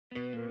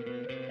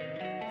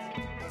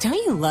Don't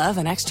you love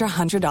an extra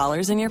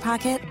 $100 in your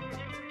pocket?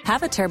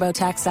 Have a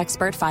TurboTax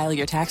expert file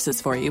your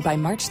taxes for you by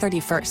March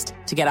 31st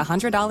to get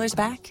 $100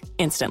 back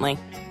instantly.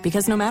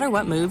 Because no matter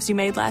what moves you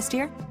made last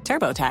year,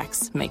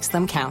 TurboTax makes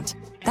them count.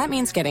 That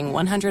means getting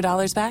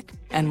 $100 back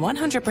and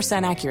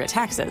 100% accurate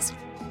taxes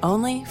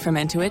only from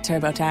Intuit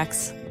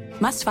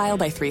TurboTax. Must file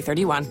by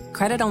 3/31.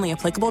 Credit only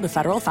applicable to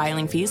federal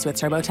filing fees with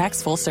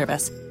TurboTax full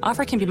service.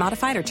 Offer can be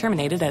modified or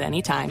terminated at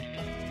any time.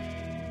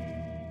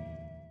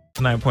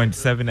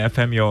 9.7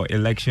 FM, your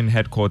election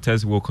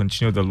headquarters, will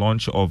continue the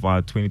launch of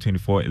our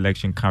 2024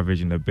 election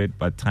coverage in a bit,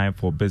 but time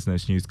for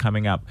business news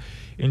coming up.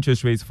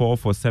 Interest rates fall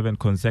for 7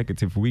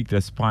 consecutive weeks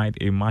despite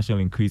a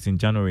marginal increase in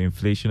January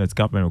inflation as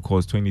government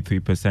records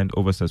 23%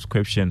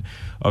 oversubscription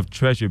of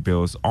treasury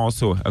bills.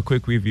 Also, a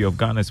quick review of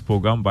Ghana's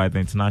program by the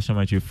International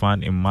Monetary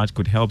Fund in March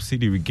could help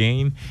cedi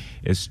regain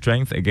its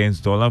strength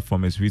against dollar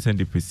from its recent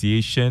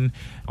depreciation.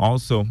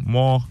 Also,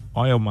 more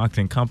oil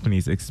marketing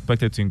companies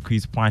expected to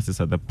increase prices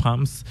at the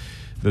pumps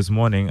this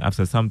morning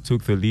after some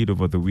took the lead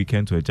over the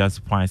weekend to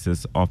adjust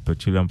prices of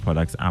petroleum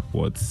products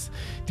upwards.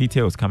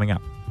 Details coming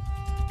up.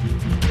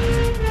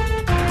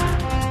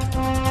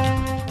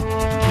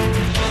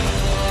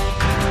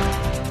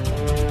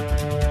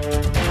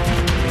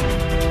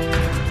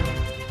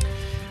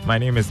 My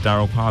name is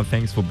Daryl Powell.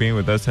 Thanks for being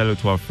with us. Hello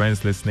to our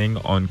friends listening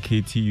on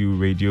KTU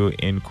Radio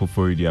in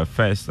Koforidua.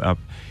 First up,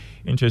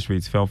 interest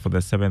rates fell for the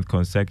 7th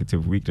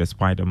consecutive week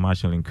despite a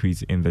marginal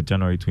increase in the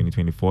January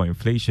 2024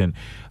 inflation.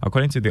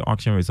 According to the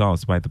auction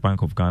results by the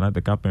Bank of Ghana,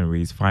 the government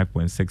raised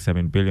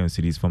 5.67 billion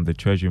cedis from the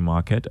treasury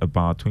market,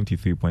 about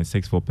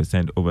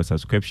 23.64%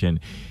 oversubscription.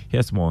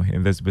 Here's more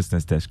in this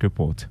Business Desk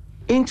report.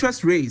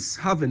 Interest rates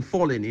haven't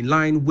fallen in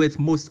line with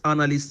most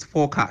analysts'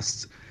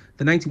 forecasts.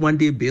 The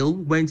 91-day bill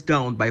went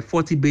down by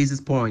 40 basis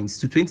points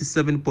to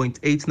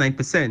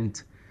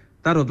 27.89%.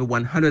 That of the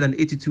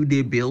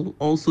 182-day bill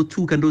also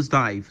took a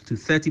nosedive to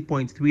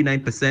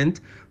 30.39%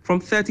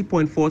 from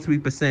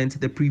 30.43%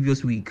 the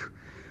previous week.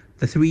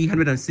 The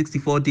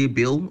 364-day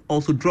bill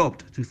also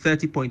dropped to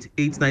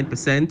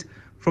 30.89%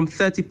 from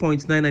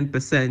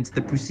 30.99%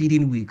 the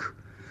preceding week.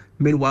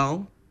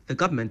 Meanwhile, the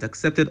government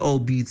accepted all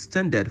bids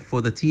tendered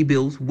for the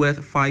T-bills worth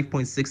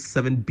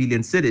 5.67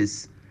 billion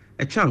cedis.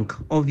 A chunk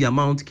of the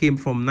amount came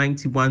from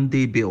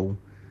 91-day bill.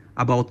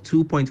 About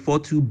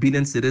 2.42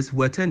 billion cedis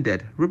were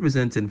tendered,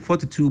 representing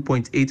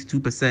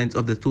 42.82%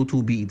 of the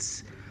total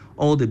bids.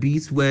 All the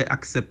bids were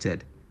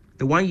accepted.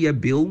 The one-year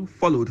bill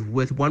followed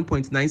with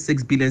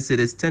 1.96 billion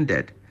cedis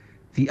tendered.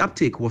 The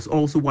uptake was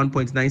also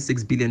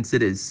 1.96 billion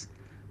cedis.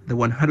 The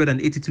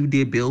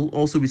 182-day bill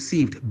also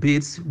received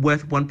bids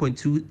worth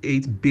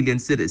 1.28 billion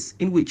cedis,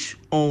 in which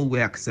all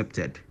were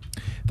accepted.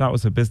 That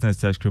was a Business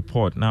Desk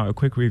report. Now, a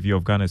quick review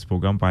of Ghana's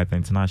program by the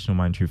International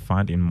Monetary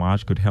Fund in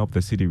March could help the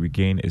cedi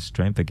regain its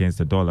strength against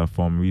the dollar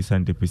from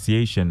recent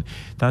depreciation.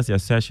 That's the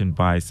assertion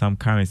by some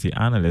currency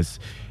analysts.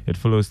 It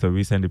follows the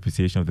recent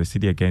depreciation of the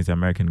cedi against the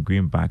American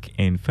greenback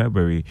in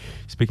February.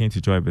 Speaking to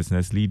Joy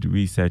Business, lead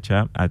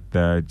researcher at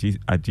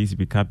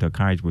GCB Capital,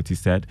 Courage Buti,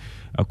 said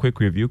a quick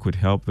review could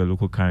help the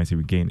local currency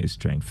regain its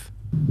strength.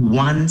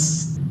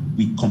 Once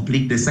we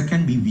complete the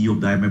second review of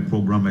the IMF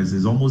program, as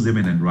is almost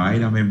imminent,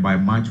 right? I mean, by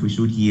March, we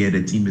should hear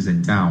the team is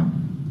in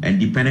town. And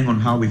depending on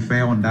how we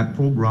fare on that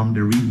program,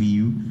 the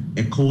review,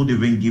 it could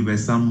even give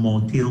us some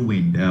more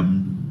tailwind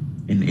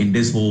in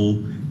this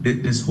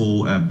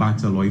whole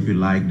battle, or if you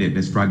like,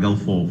 the struggle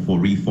for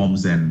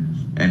reforms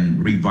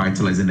and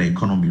revitalizing the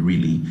economy,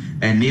 really.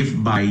 And if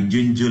by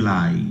June,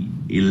 July,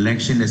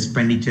 election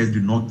expenditures do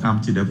not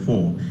come to the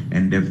fore,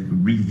 and the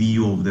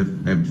review of the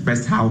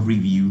first half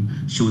review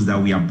shows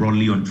that we are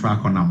broadly on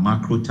track on our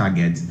macro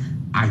targets,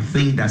 I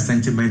think that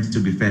sentiment to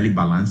be fairly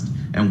balanced,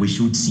 and we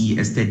should see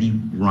a steady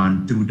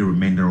run through the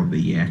remainder of the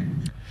year.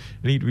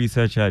 Lead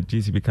researcher at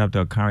GCB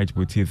Capital, Courage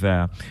Buti,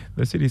 there.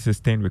 The city's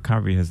sustained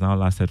recovery has now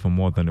lasted for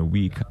more than a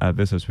week.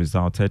 This has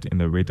resulted in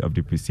the rate of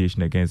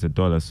depreciation against the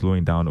dollar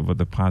slowing down over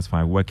the past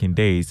 5 working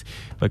days.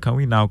 But can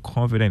we now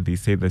confidently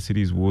say the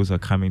city's woes are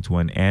coming to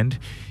an end?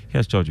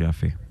 Here's George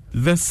Yaffe.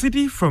 The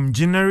city from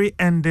January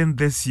ending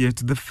this year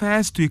to the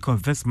first week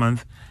of this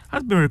month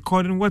has been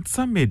recording what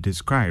some may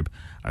describe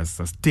as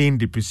sustained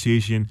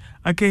depreciation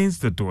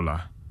against the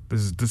dollar.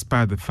 This is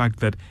despite the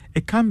fact that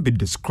it can be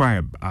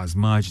described as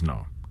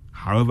marginal.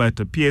 However, it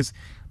appears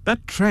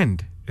that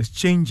trend is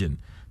changing.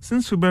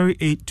 Since February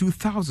 8,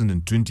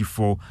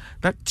 2024,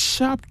 that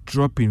sharp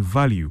drop in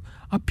value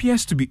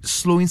appears to be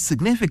slowing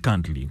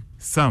significantly.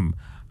 Some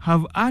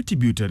have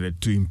attributed it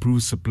to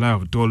improved supply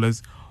of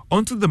dollars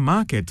onto the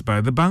market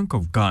by the Bank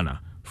of Ghana,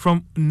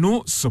 from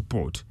no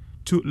support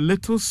to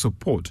little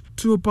support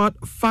to about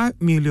 $5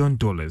 million,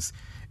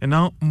 and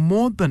now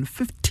more than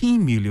 $15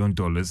 million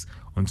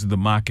onto the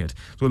market,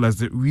 as well as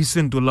the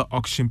recent dollar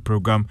auction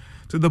program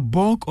to the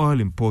bulk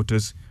oil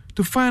importers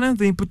to finance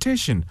the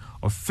importation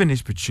of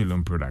finished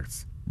petroleum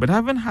products. But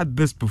having had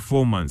this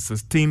performance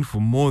sustained for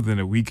more than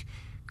a week,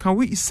 can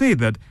we say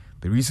that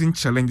the recent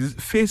challenges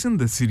facing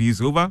the city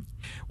is over?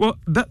 Well,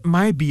 that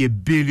might be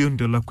 $1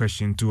 billion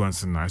question to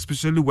answer now,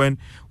 especially when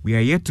we are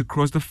yet to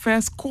cross the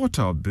first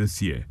quarter of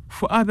this year.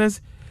 For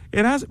others,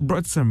 it has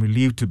brought some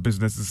relief to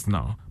businesses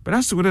now. But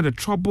as to whether the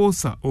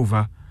troubles are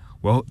over,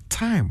 well,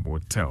 time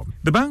will tell.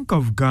 The Bank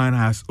of Ghana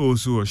has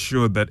also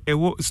assured that it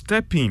will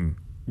step in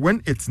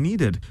when it's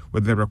needed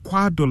with the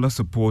required dollar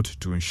support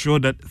to ensure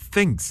that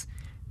things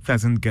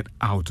doesn't get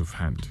out of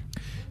hand.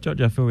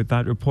 George, I feel with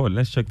that report,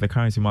 let's check the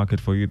currency market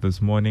for you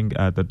this morning.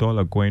 The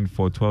dollar going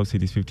for 12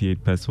 cedis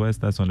 58 pesos.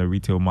 That's on the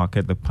retail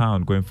market. The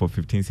pound going for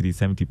 15 cedis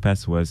 70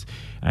 pesos.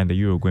 And the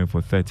euro going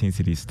for 13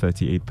 cedis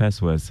 38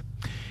 pesos.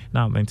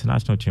 Now, the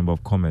International Chamber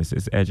of Commerce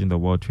is urging the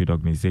World Trade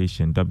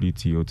Organization,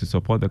 WTO, to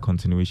support the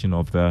continuation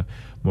of the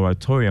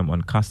moratorium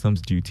on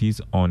customs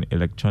duties on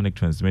electronic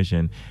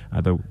transmission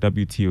at the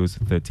WTO's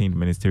 13th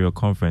Ministerial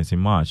Conference in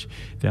March.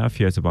 There are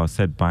fears about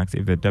setbacks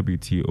if the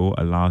WTO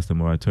allows the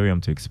moratorium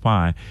to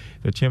expire.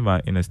 The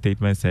Chamber, in a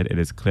statement, said it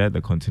is clear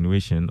the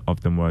continuation of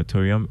the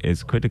moratorium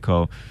is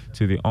critical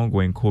to the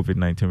ongoing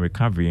COVID-19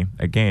 recovery.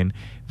 Again,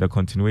 the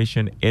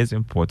continuation is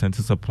important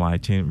to supply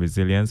chain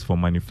resilience for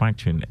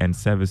manufacturing and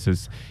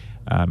services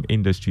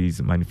industries,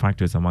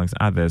 manufacturers, amongst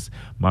others.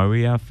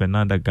 Maria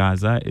Fernanda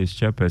Garza is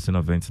chairperson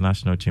of the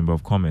International Chamber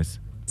of Commerce.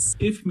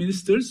 If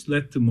ministers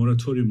let the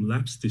moratorium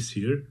lapse this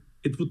year,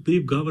 it would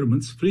leave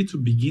governments free to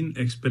begin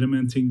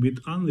experimenting with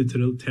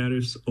unilateral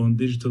tariffs on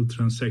digital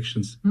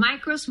transactions.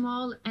 Micro,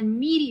 small, and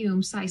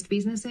medium-sized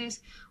businesses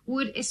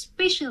would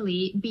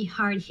especially be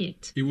hard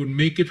hit. It would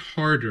make it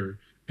harder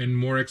and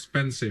more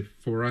expensive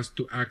for us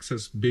to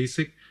access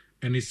basic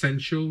and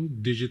essential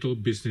digital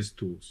business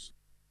tools.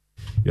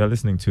 You're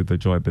listening to the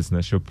Joy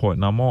Business Report.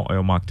 Now, more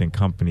oil marketing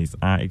companies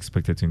are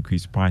expected to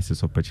increase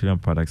prices of petroleum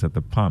products at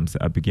the pumps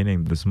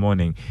beginning this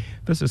morning.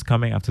 This is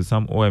coming after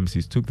some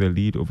OMCs took the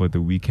lead over the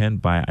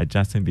weekend by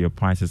adjusting their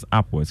prices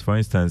upwards. For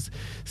instance,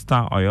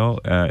 Star Oil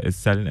is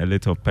selling a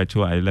liter of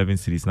petrol at 11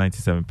 cedis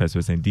 97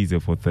 pesos and diesel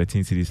for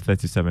 13 cedis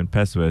 37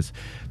 pesos.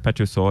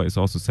 Petrosol is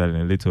also selling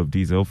a liter of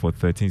diesel for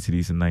 13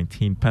 cedis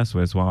 19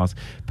 pesos, whilst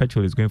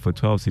petrol is going for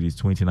 12 cedis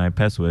 29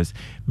 pesos.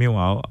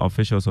 Meanwhile,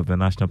 officials of the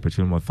National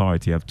Petroleum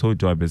Authority have told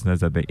Joy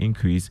Business that the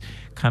increase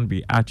can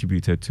be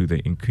attributed to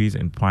the increase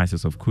in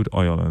prices of crude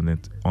oil on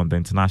the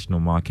international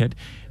market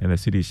and the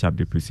city's sharp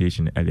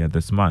depreciation earlier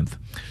this month.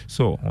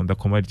 So, on the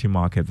commodity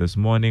market this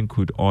morning,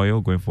 crude oil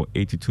going for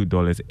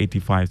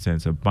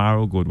 $82.85 a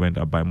barrel. Gold went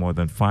up by more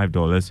than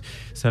 $5,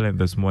 selling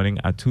this morning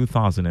at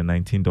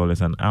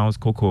 $2,019 an ounce.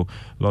 Cocoa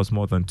lost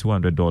more than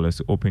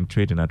 $200, open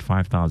trading at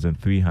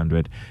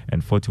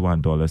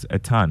 $5,341 a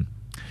ton.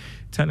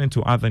 Turning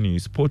to other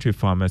news, poultry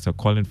farmers are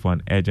calling for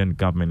an urgent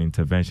government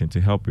intervention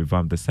to help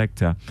revamp the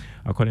sector.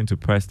 According to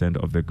President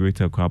of the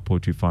Greater Accra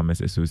Poultry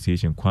Farmers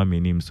Association, Kwame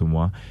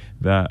Nimsumwa,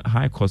 the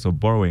high cost of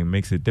borrowing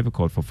makes it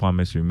difficult for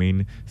farmers to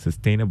remain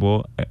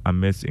sustainable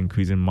amidst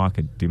increasing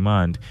market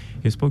demand.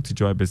 He spoke to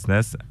Joy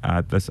Business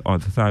on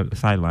the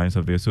sidelines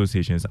of the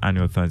association's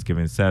annual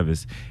Thanksgiving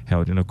service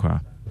held in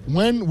Accra.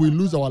 When we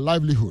lose our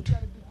livelihood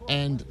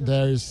and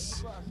there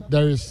is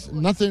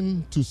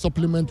nothing to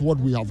supplement what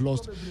we have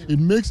lost, it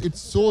makes it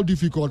so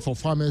difficult for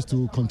farmers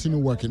to continue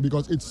working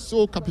because it's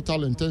so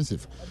capital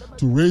intensive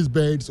to raise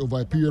birds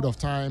over a period of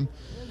time.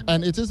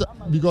 And it is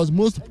because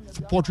most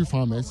poultry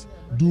farmers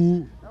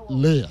do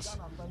layers.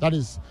 That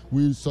is,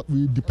 we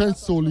depend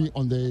solely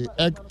on the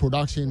egg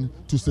production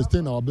to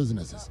sustain our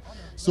businesses.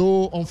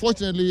 So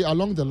unfortunately,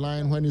 along the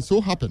line, when it so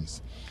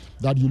happens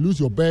that you lose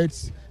your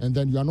birds and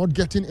then you are not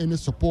getting any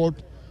support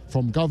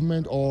from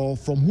government or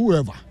from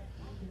whoever,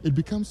 it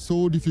becomes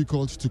so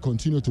difficult to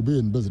continue to be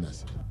in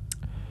business.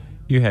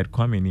 You had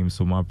Kwame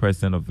Nimsumwa,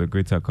 president of the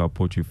Greater Accra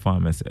Poultry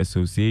Farmers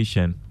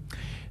Association.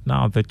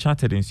 Now, the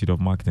Chartered Institute of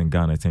Marketing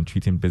Ghana is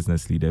entreating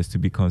business leaders to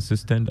be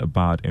consistent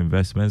about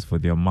investments for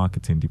their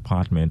marketing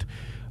department.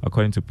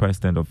 According to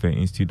President of the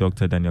Institute,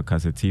 Dr. Daniel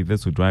Kaseti,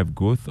 this will drive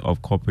growth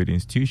of corporate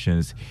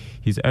institutions.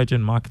 He's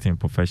urging marketing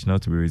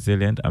professionals to be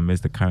resilient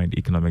amidst the current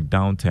economic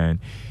downturn.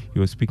 He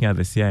was speaking at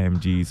the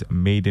CIMG's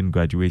maiden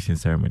graduation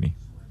ceremony.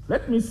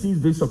 Let me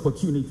seize this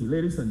opportunity,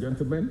 ladies and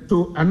gentlemen,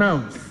 to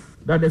announce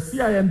that the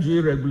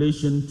CIMG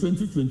Regulation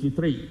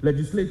 2023,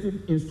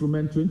 Legislative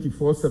Instrument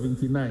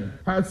 2479,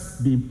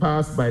 has been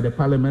passed by the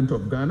Parliament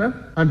of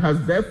Ghana and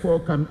has therefore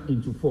come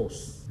into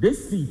force.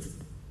 This seat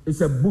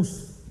is a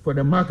boost for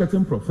the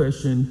marketing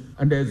profession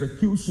and the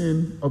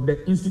execution of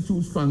the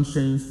Institute's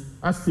functions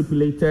as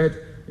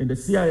stipulated in the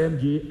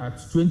CIMG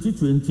Act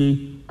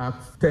 2020,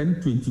 Act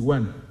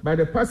 1021. By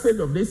the passage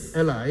of this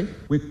LI,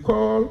 we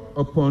call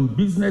upon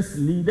business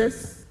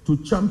leaders to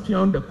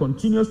champion the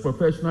continuous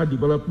professional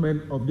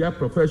development of their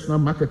professional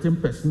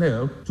marketing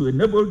personnel to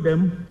enable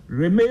them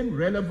remain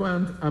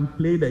relevant and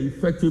play the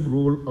effective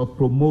role of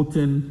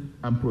promoting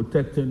and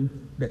protecting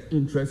the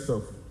interests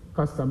of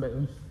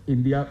customers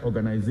in their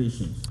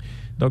organizations.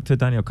 Dr.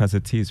 Daniel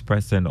Kaseti is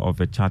president of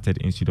the Chartered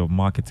Institute of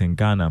Marketing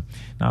Ghana.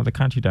 Now, the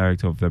country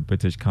director of the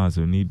British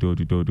Council,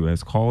 Nidodu Dodo,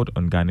 has called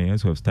on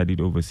Ghanaians who have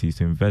studied overseas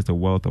to invest the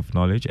wealth of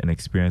knowledge and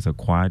experience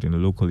acquired in the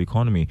local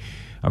economy.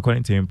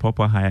 According to him,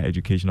 proper higher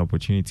education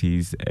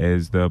opportunities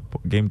is the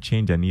game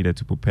changer needed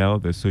to propel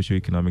the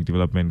socio-economic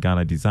development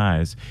Ghana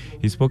desires.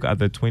 He spoke at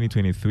the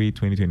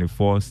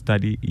 2023-2024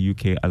 Study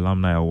UK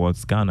Alumni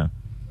Awards Ghana.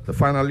 The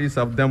finalists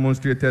have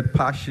demonstrated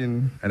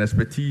passion and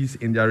expertise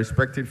in their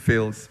respective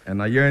fields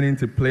and are yearning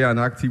to play an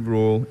active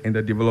role in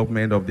the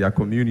development of their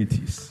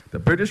communities. The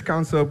British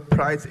Council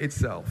prides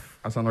itself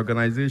as an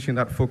organization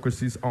that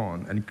focuses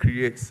on and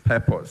creates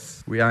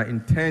purpose. We are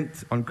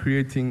intent on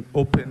creating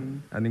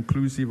open and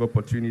inclusive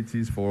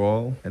opportunities for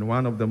all, and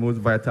one of the most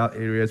vital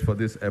areas for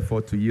this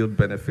effort to yield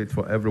benefit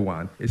for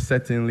everyone is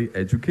certainly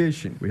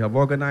education. We have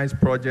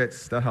organized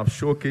projects that have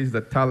showcased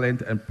the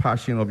talent and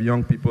passion of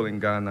young people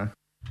in Ghana.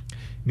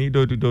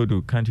 Nidodu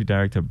Dodu, Country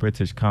Director,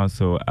 British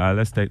Council.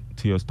 Let's take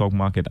to your stock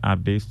market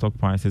update. Stock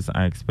prices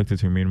are expected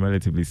to remain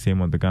relatively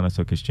same on the Ghana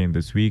Stock Exchange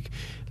this week.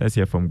 Let's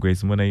hear from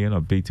Grace Munayan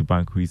of Data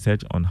Bank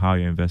Research on how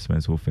your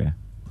investments will fare.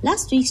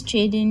 Last week's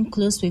trading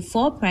closed with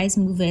 4 price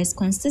movers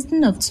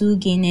consisting of 2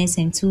 gainers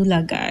and 2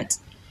 laggards.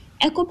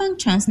 EcoBank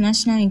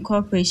Transnational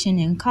Incorporation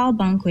and Carl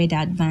Bank were the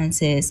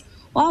advances,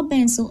 while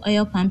Benson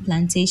Oil Palm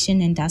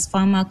Plantation and Das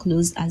Pharma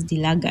closed as the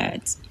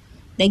laggards.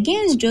 The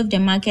gains drove the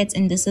market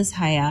indices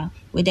higher,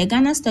 with the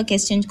Ghana Stock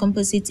Exchange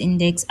Composite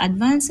Index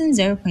advancing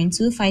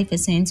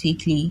 0.25%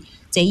 weekly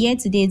to a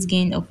year-to-date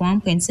gain of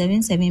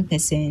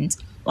 1.77%,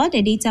 while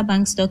the Data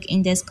Bank Stock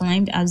Index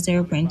climbed at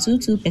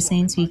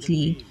 0.22%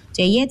 weekly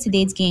to a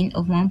year-to-date gain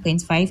of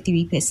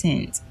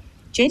 1.53%.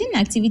 Trading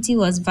activity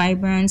was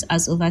vibrant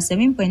as over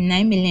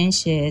 7.9 million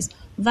shares,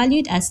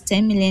 valued as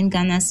 10 million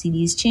Ghana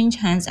cedis, changed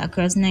hands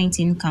across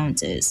 19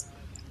 counters.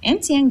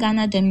 MTN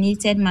Ghana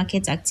dominated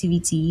market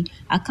activity,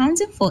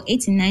 accounting for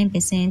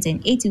 89%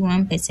 and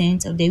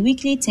 81% of the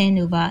weekly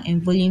turnover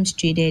and volumes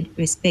traded,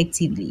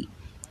 respectively.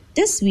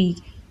 This week,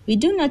 we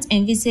do not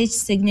envisage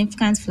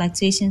significant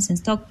fluctuations in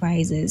stock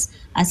prices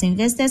as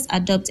investors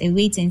adopt a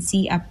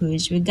wait-and-see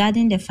approach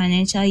regarding the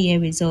financial year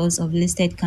results of listed companies.